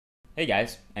Hey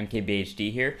guys,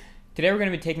 MKBHD here. Today we're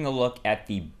going to be taking a look at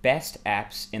the best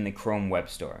apps in the Chrome Web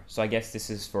Store. So I guess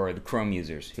this is for the Chrome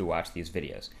users who watch these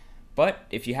videos. But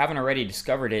if you haven't already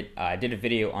discovered it, I did a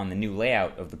video on the new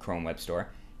layout of the Chrome Web Store,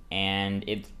 and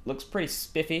it looks pretty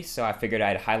spiffy, so I figured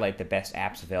I'd highlight the best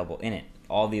apps available in it.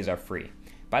 All these are free.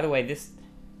 By the way, this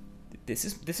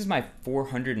is my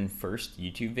 401st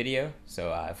YouTube video,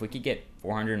 so if we could get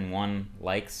 401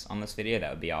 likes on this video, that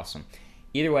would be awesome.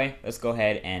 Either way, let's go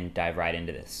ahead and dive right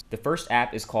into this. The first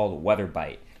app is called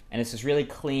Weatherbyte, and it's this really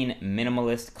clean,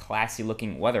 minimalist, classy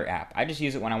looking weather app. I just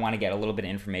use it when I want to get a little bit of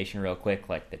information real quick,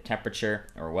 like the temperature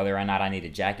or whether or not I need a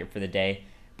jacket for the day.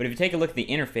 But if you take a look at the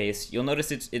interface, you'll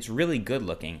notice it's really good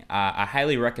looking. I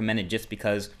highly recommend it just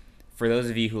because for those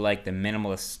of you who like the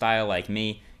minimalist style like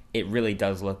me, it really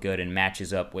does look good and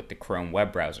matches up with the Chrome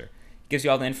web browser. It gives you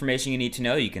all the information you need to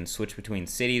know. You can switch between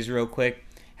cities real quick.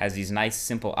 Has these nice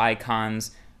simple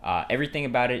icons. Everything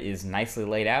about it is nicely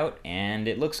laid out and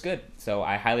it looks good. So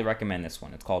I highly recommend this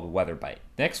one. It's called Weatherbyte.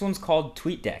 The next one's called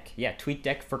Tweetdeck. Yeah,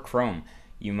 Tweetdeck for Chrome.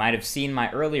 You might have seen my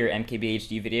earlier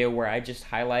MKBHD video where I just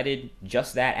highlighted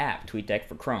just that app, Tweetdeck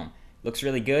for Chrome. Looks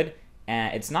really good.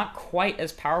 It's not quite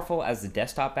as powerful as the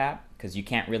desktop app because you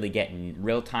can't really get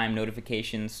real-time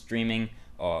notifications streaming,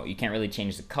 or you can't really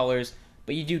change the colors.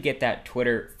 But you do get that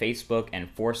Twitter, Facebook, and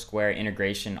Foursquare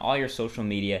integration, all your social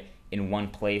media in one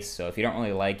place. So if you don't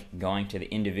really like going to the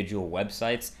individual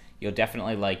websites, you'll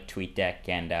definitely like TweetDeck,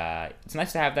 and it's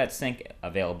nice to have that sync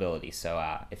availability.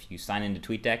 So if you sign into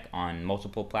TweetDeck on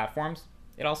multiple platforms,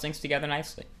 it all syncs together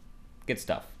nicely. Good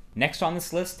stuff. Next on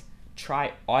this list,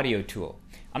 try Audio Tool.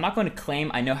 I'm not going to claim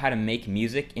I know how to make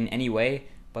music in any way,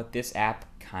 but this app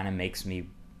kind of makes me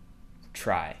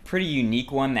try. Pretty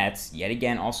unique one that's yet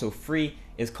again also free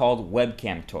is called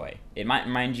Webcam Toy. It might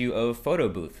remind you of Photo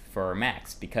Booth for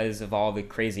Macs because of all the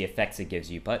crazy effects it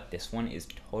gives you, but this one is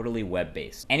totally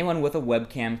web-based. Anyone with a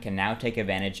webcam can now take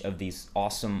advantage of these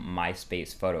awesome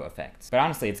MySpace photo effects. But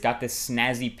honestly, it's got this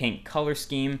snazzy pink color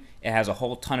scheme. It has a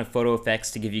whole ton of photo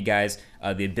effects to give you guys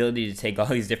the ability to take all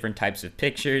these different types of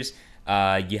pictures.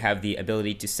 You have the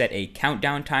ability to set a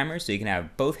countdown timer, so you can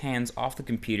have both hands off the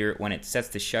computer when it sets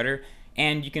the shutter.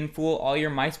 And you can fool all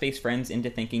your MySpace friends into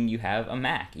thinking you have a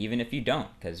Mac, even if you don't,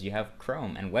 because you have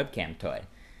Chrome and Webcam Toy.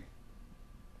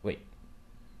 Wait,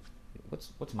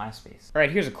 what's MySpace? All right,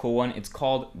 here's a cool one. It's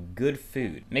called Good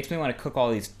Food. Makes me want to cook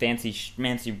all these fancy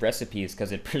schmancy recipes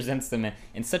because it presents them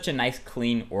in such a nice,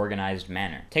 clean, organized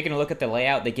manner. Taking a look at the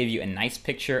layout, they give you a nice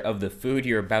picture of the food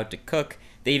you're about to cook.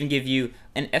 They even give you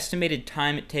an estimated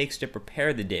time it takes to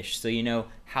prepare the dish, so you know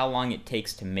how long it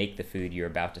takes to make the food you're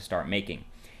about to start making,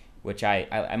 which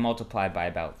I multiplied by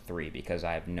about 3 because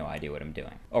I have no idea what I'm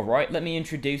doing. Alright, let me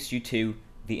introduce you to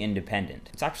The Independent.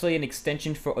 It's actually an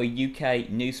extension for a UK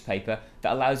newspaper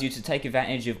that allows you to take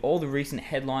advantage of all the recent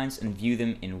headlines and view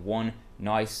them in one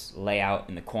nice layout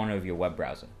in the corner of your web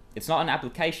browser. It's not an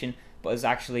application, but it's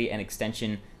actually an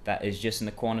extension that is just in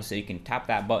the corner, so you can tap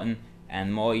that button, and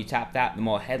the more you tap that, the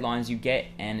more headlines you get,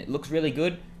 and it looks really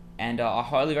good, and I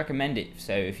highly recommend it.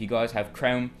 So if you guys have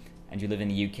Chrome, and you live in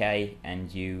the UK, and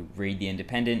you read The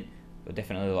Independent, you'll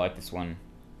definitely like this one.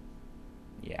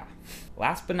 Yeah.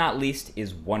 Last but not least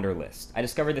is Wunderlist. I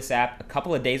discovered this app a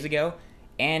couple of days ago,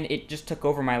 and it just took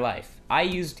over my life. I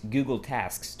used Google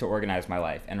Tasks to organize my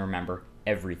life and remember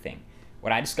everything.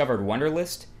 When I discovered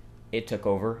Wunderlist, it took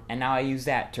over, and now I use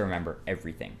that to remember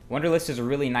everything. Wunderlist is a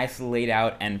really nicely laid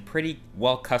out and pretty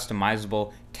well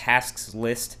customizable tasks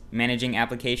list managing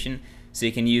application, so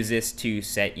you can use this to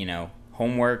set,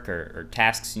 homework or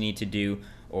tasks you need to do,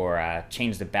 or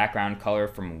change the background color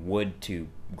from wood to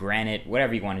granite,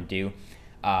 whatever you want to do.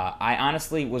 I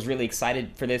honestly was really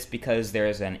excited for this because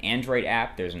there's an Android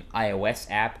app, there's an iOS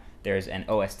app, there's an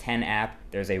OS X app,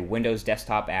 there's a Windows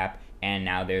desktop app, and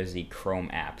now there's the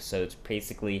Chrome app. So it's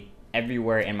basically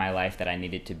everywhere in my life that I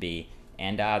need it to be,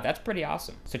 and that's pretty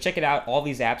awesome. So check it out. All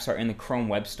these apps are in the Chrome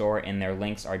Web Store, and their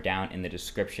links are down in the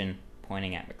description.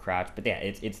 Pointing at my crotch, but yeah,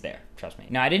 it's there, trust me.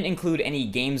 Now, I didn't include any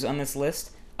games on this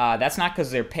list. That's not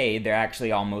because they're paid, they're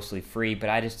actually all mostly free, but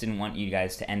I just didn't want you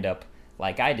guys to end up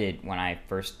like I did when I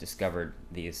first discovered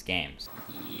these games.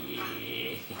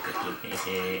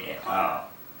 Oh.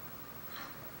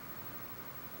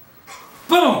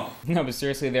 Boom! No, but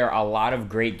seriously, there are a lot of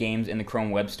great games in the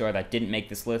Chrome Web Store that didn't make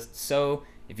this list, so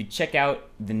if you check out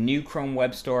the new Chrome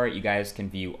Web Store, you guys can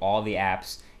view all the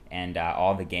apps and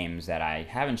all the games that I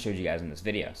haven't showed you guys in this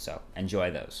video, so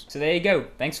enjoy those. So there you go.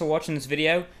 Thanks for watching this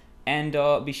video, and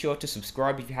be sure to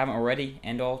subscribe if you haven't already,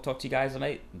 and I'll talk to you guys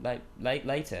later.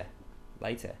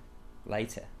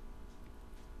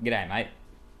 G'day, mate.